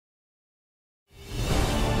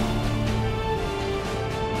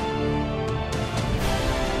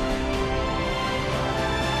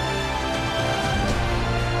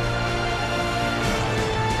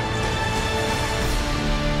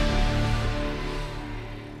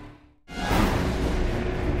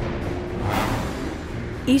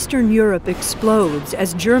Eastern Europe explodes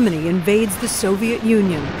as Germany invades the Soviet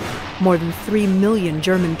Union. More than 3 million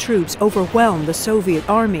German troops overwhelm the Soviet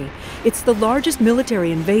army. It's the largest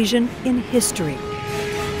military invasion in history.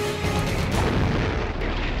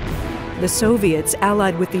 The Soviets,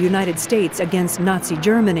 allied with the United States against Nazi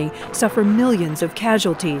Germany, suffer millions of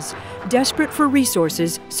casualties. Desperate for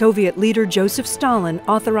resources, Soviet leader Joseph Stalin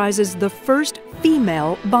authorizes the first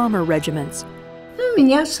female bomber regiments.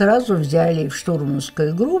 Меня сразу взяли в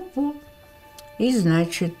штурманскую группу, и,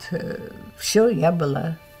 значит, все, я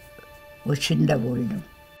была очень довольна.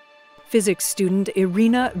 Physics student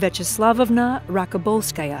Irina Vyacheslavovna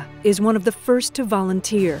Rakobolskaya is one of the first to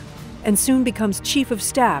volunteer and soon becomes chief of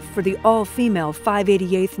staff for the all-female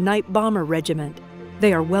 588th Night Bomber Regiment.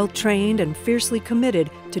 They are well-trained and fiercely committed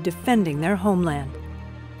to defending their homeland.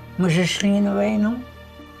 Мы же шли на войну.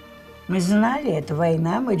 Мы знали, это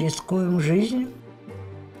война, мы рискуем жизнью.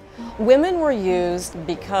 Women were used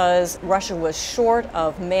because Russia was short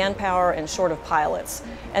of manpower and short of pilots.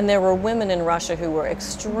 And there were women in Russia who were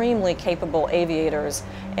extremely capable aviators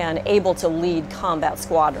and able to lead combat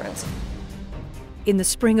squadrons. In the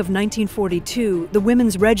spring of 1942, the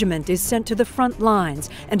Women's Regiment is sent to the front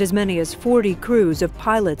lines, and as many as 40 crews of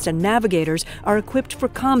pilots and navigators are equipped for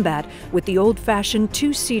combat with the old-fashioned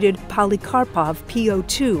two-seated Polikarpov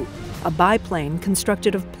Po-2, a biplane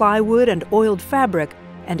constructed of plywood and oiled fabric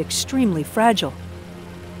and extremely fragile.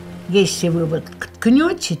 Если вы вот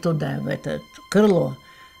ткнете туда, в это крыло,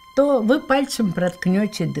 то вы пальцем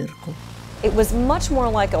проткнете дырку. It was much more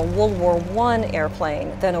like a World War I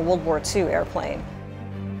airplane than a World War II airplane.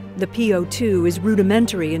 The Po-2 is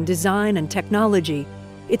rudimentary in design and technology.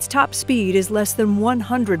 Its top speed is less than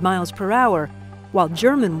 100 miles per hour, while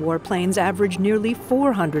German warplanes average nearly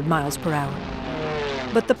 400 miles per hour.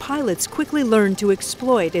 But the pilots quickly learn to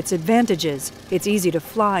exploit its advantages. It's easy to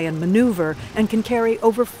fly and maneuver and can carry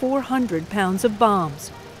over 400 pounds of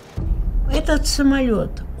bombs. Этот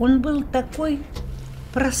самолет, он был такой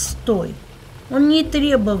простой. Он не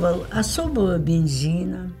требовал особого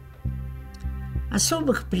бензина,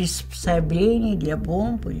 особых приспособлений для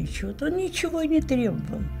бомб или чего-то. Он ничего не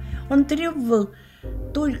требовал. Он требовал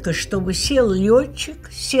только, чтобы сел летчик,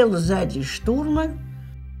 сел сзади штурман.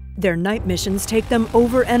 Their night missions take them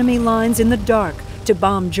over enemy lines in the dark to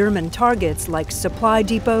bomb German targets like supply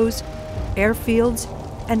depots, airfields,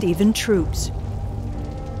 and even troops.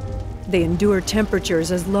 They endure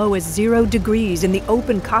temperatures as low as 0 degrees in the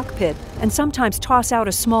open cockpit and sometimes toss out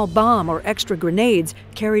a small bomb or extra grenades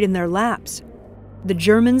carried in their laps. The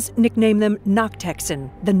Germans nickname them Nachthexen,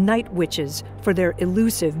 the night witches, for their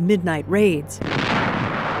elusive midnight raids.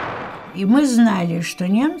 И мы знали, что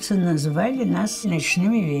немцы называли нас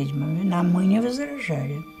ночными ведьмами. Нам мы не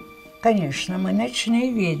возражали. Конечно, мы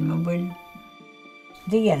ночные ведьмы были.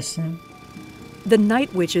 Да ясно. The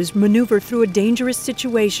night witches maneuver through a dangerous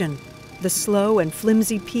situation. The slow and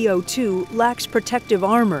flimsy Po-2 lacks protective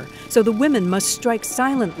armor, so the women must strike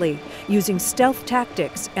silently, using stealth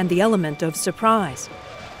tactics and the element of surprise.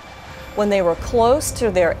 When they were close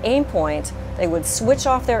to their aim point, they would switch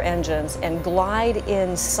off their engines and glide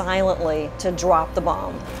in silently to drop the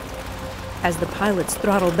bomb. As the pilots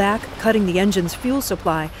throttle back, cutting the engine's fuel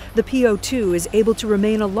supply, the Po-2 is able to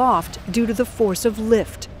remain aloft due to the force of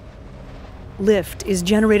lift. Lift is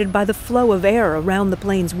generated by the flow of air around the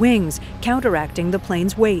plane's wings, counteracting the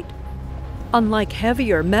plane's weight. Unlike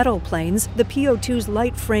heavier metal planes, the Po-2's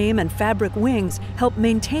light frame and fabric wings help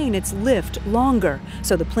maintain its lift longer,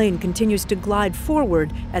 so the plane continues to glide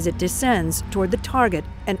forward as it descends toward the target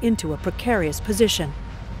and into a precarious position.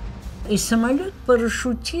 И самолет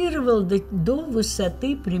парашютировал до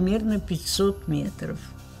высоты примерно 500 метров.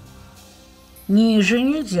 Ниже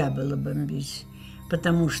нельзя было бомбить,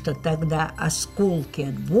 потому что тогда осколки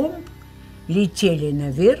от бомб летели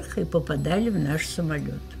наверх и попадали в наш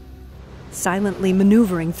самолет. Silently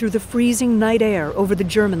maneuvering through the freezing night air over the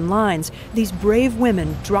German lines, these brave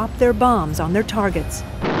women drop their bombs on their targets.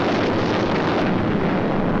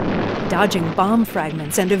 Dodging bomb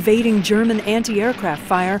fragments and evading German anti-aircraft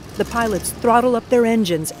fire, the pilots throttle up their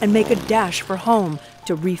engines and make a dash for home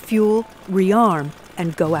to refuel, rearm,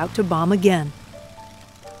 and go out to bomb again.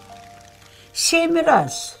 7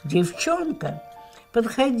 раз девчонка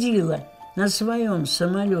подходила на своем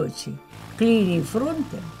самолете к линии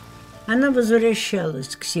фронта. Она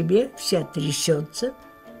возвращалась к себе, вся трясется,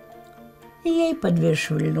 и ей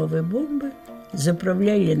подвешивали новые бомбы,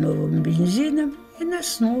 заправляли новым бензином, и она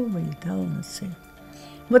снова вылетала на цель.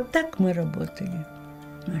 Вот так мы работали.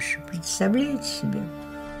 Наши, представляете себе?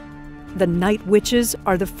 The night witches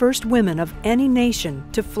are the first women of any nation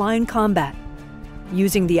to fly in combat.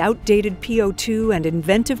 Using the outdated Po-2 and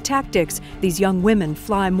inventive tactics, these young women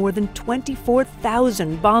fly more than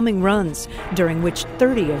 24,000 bombing runs, during which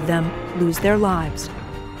 30 of them lose their lives.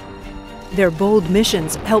 Their bold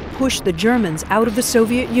missions help push the Germans out of the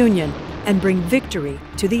Soviet Union and bring victory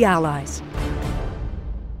to the Allies.